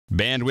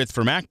Bandwidth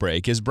for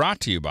MacBreak is brought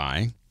to you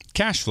by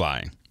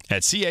CacheFly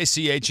at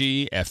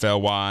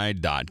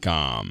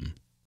CACHEFLY.com.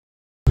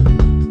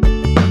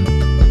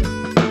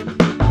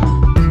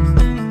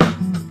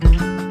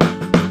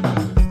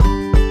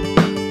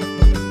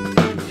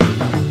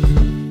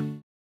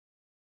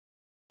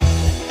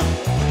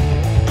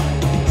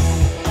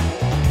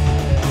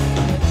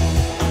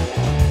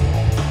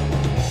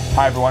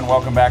 Hi everyone,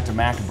 welcome back to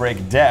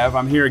MacBreak Dev.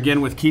 I'm here again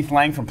with Keith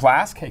Lang from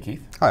Plask. Hey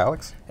Keith. Hi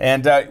Alex.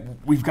 And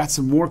we've got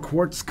some more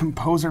Quartz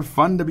Composer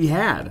fun to be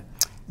had.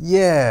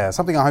 Yeah,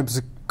 something I hope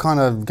is kind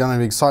of going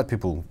to excite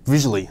people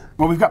visually.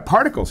 Well, we've got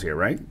particles here,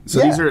 right?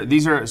 So yeah.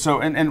 these are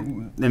so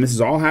and this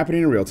is all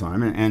happening in real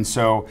time. And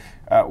so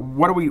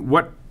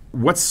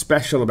what's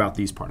special about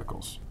these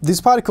particles?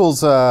 These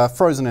particles are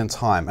frozen in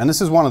time, and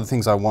this is one of the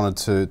things I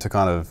wanted to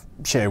kind of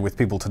share with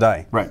people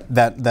today. Right.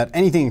 That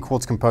anything in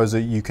Quartz Composer,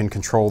 you can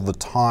control the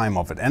time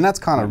of it, and that's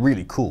kind of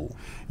really cool.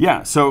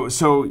 Yeah. So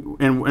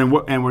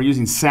we're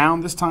using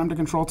sound this time to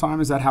control time.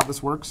 Is that how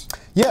this works?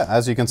 Yeah.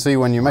 As you can see,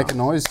 when you make a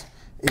noise,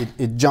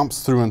 it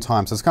jumps through in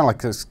time. So it's kind of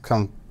like this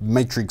kind of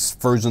matrix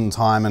frozen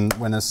time, and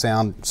when there's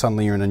sound,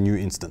 suddenly you're in a new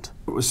instant.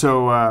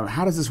 So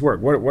how does this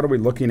work? What are we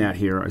looking at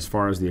here as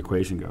far as the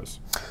equation goes?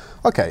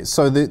 Okay,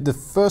 so the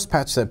first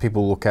patch that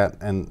people look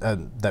at and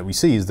that we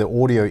see is the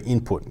audio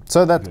input.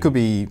 So that could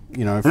be,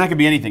 you know, and that could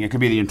be anything. It could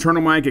be the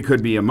internal mic. It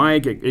could be a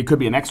mic. It could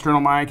be an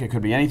external mic. It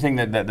could be anything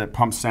that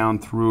pumps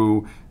sound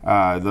through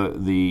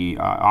the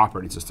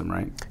operating system,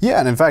 right? Yeah,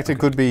 and in fact, it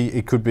could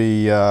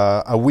be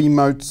a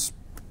Wiimote's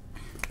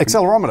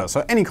accelerometer.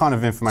 So any kind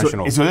of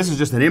information. So this is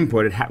just an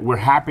input.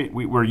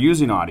 We're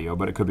using audio,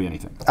 but it could be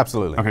anything.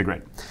 Absolutely. Okay,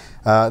 great.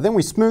 Then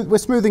we're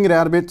smoothing it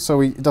out a bit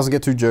so it doesn't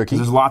get too jerky.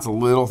 There's lots of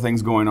little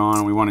things going on,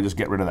 and we want to just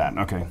get rid of that.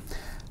 Okay.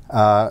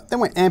 Then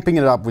we're amping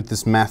it up with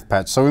this math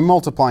patch. So we're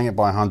multiplying it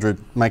by 100,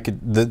 make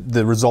it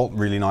the result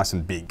really nice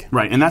and big.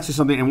 Right, and that's just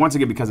something. And once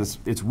again, because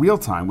it's real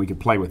time, we could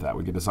play with that.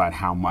 We could decide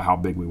how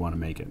big we want to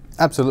make it.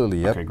 Absolutely.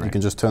 Yep. Okay, great. You can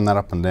just turn that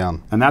up and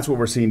down. And that's what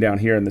we're seeing down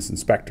here in this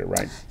inspector,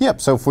 right?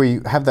 Yep. So if we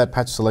have that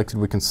patch selected,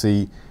 we can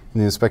see in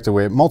the inspector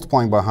we're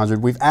multiplying by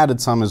 100. We've added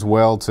some as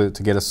well to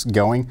get us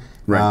going.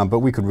 Right. But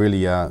we could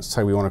really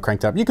say we want to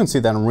crank it up. You can see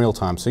that in real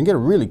time, so you can get a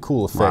really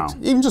cool effect,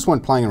 even just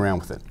when playing around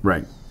with it.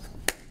 Right.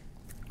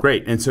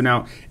 Great. And so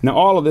now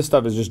all of this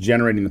stuff is just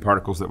generating the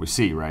particles that we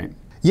see, right?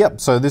 Yep.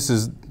 So this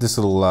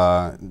little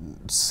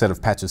set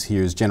of patches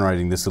here is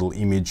generating this little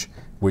image,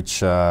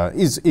 which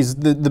is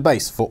the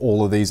base for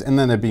all of these, and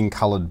then they're being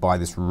colored by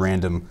this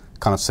random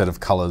kind of set of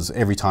colors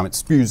every time it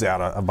spews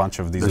out a bunch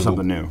of these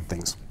little new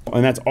things.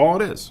 And that's all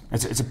it is.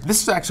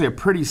 This is actually a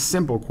pretty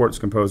simple Quartz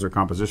Composer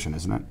composition,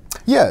 isn't it?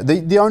 Yeah,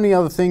 the only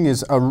other thing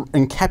is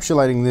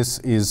encapsulating this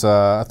is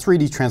a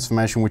 3D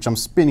transformation, which I'm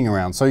spinning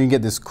around, so you can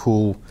get this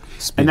cool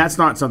spin. And that's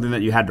not something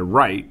that you had to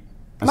write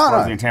as far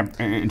as the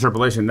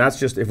interpolation. That's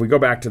just, if we go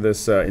back to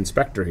this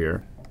inspector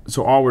here,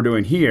 so all we're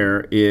doing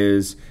here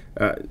is,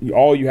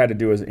 all you had to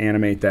do is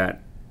animate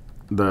that,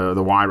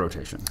 the Y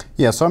rotation.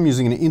 Yeah, so I'm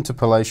using an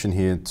interpolation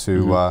here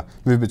to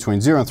move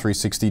between 0 and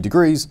 360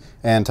 degrees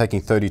and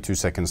taking 32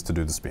 seconds to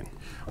do the spin.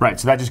 Right,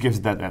 so that just gives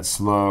it that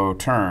slow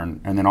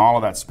turn, and then all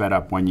of that sped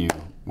up when you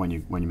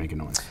make a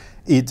noise.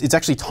 It's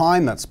actually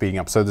time that's speeding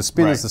up, so the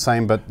spin is the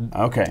same, but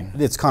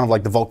it's kind of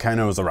like the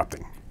volcano is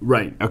erupting.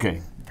 Right,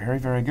 okay, very,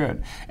 very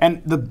good.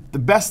 And the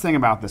best thing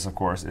about this, of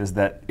course, is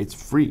that it's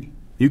free.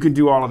 You can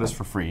do all of this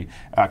for free.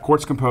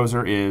 Quartz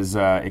Composer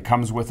it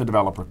comes with a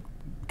developer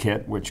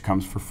kit, which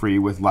comes for free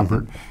with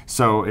Leopard.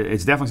 So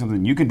it's definitely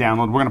something you can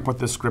download. We're going to put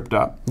this script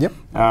up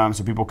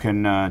so people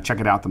can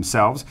check it out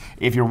themselves.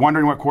 If you're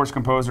wondering what Quartz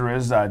Composer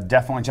is,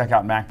 definitely check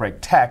out MacBreak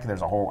Tech.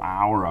 There's a whole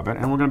hour of it,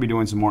 and we're going to be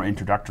doing some more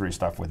introductory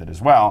stuff with it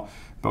as well.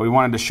 But we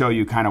wanted to show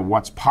you kind of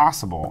what's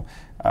possible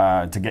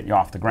to get you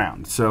off the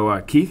ground.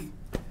 So Keith,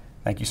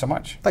 thank you so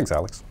much. Thanks,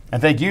 Alex.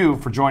 And thank you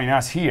for joining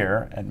us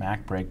here at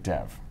MacBreak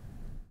Dev.